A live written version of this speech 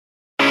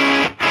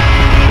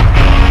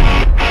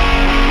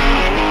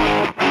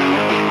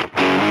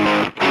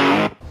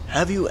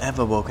Have you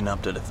ever woken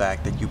up to the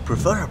fact that you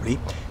preferably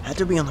had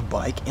to be on a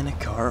bike, in a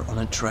car, on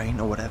a train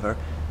or whatever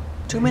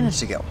 2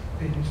 minutes ago?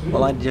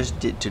 Well, I just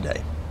did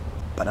today.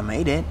 But I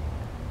made it.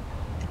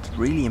 It's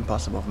really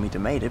impossible for me to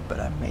make it, but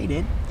I made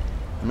it.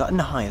 I'm not in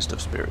the highest of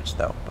spirits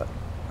though, but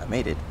I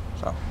made it.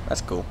 So,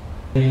 that's cool.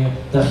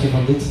 Dacht je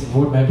van dit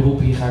wordt mijn beroep,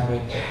 hier ga ik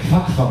mijn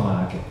vak van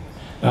maken?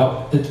 Nou,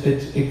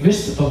 ik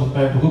wist dat het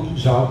mijn beroep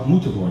zou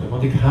moeten worden,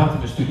 want ik haatte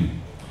mijn studie.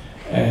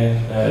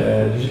 En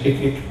dus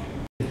ik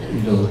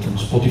wilde een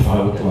Spotify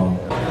opkwam.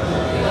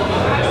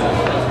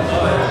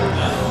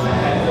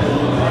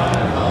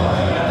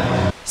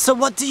 So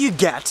what do you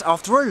get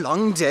after a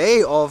long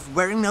day of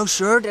wearing no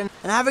shirt and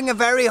having a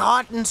very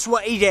hot and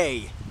sweaty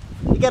day?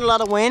 You get a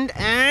lot of wind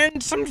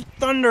and some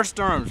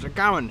thunderstorms.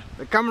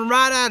 They're coming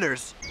right at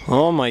us.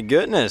 Oh my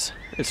goodness,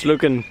 it's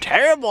looking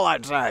terrible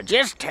outside,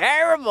 just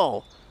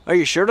terrible. Are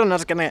you sure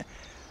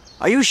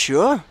are you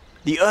sure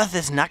the earth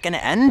is not gonna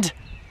end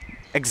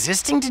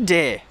existing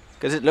today?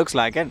 Because it looks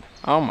like it.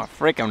 Oh my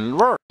freaking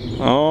lord.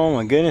 Oh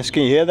my goodness,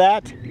 can you hear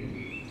that?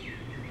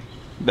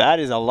 That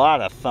is a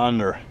lot of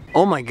thunder.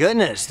 Oh my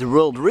goodness, the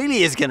world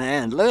really is gonna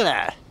end, look at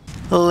that.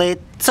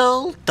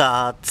 Little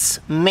dots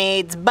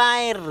made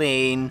by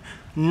rain.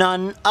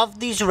 None of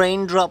these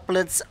rain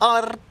droplets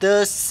are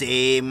the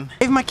same.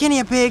 Leave my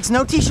guinea pigs,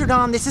 no t-shirt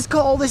on, this is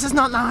cold, this is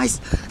not nice.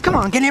 Come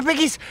on, guinea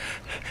piggies,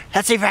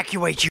 let's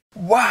evacuate you.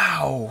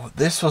 Wow,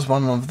 this was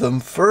one of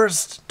them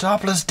first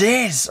topless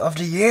days of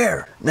the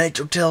year.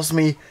 Nature tells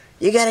me,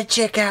 you gotta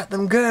check out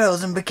them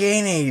girls in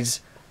bikinis,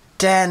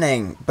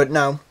 tanning, but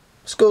no.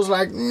 School's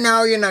like,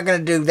 no, you're not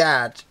gonna do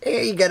that.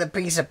 Here you got a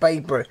piece of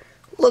paper,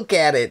 look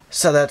at it.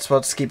 So that's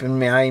what's keeping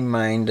my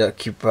mind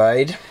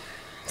occupied.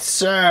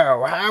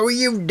 So, how are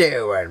you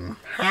doing?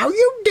 How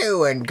you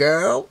doing,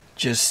 girl?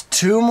 Just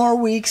 2 more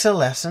weeks of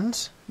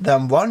lessons,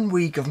 then 1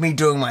 week of me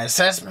doing my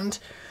assessment,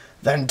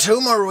 then 2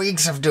 more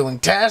weeks of doing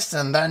tests,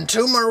 and then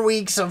 2 more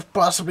weeks of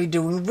possibly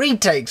doing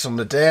retakes on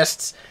the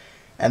tests,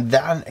 and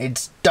then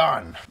it's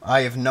done.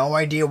 I have no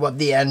idea what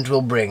the end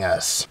will bring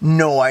us.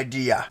 No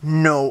idea.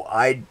 No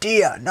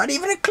idea. Not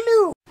even a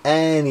clue.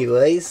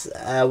 Anyways,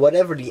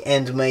 whatever the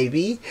end may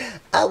be,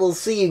 I will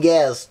see you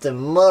guys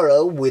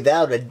tomorrow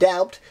without a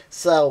doubt.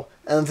 So,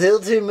 until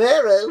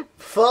tomorrow,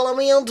 follow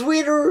me on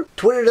Twitter,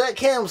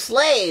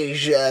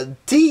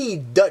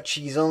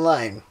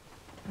 twitter.com/TheDutchiesOnline.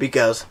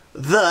 Because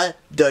the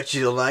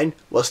Dutchies Online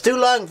was too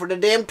long for the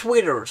damn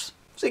Twitters.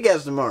 See you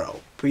guys tomorrow.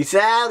 Peace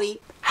outie.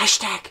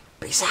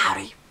 #peace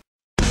outie.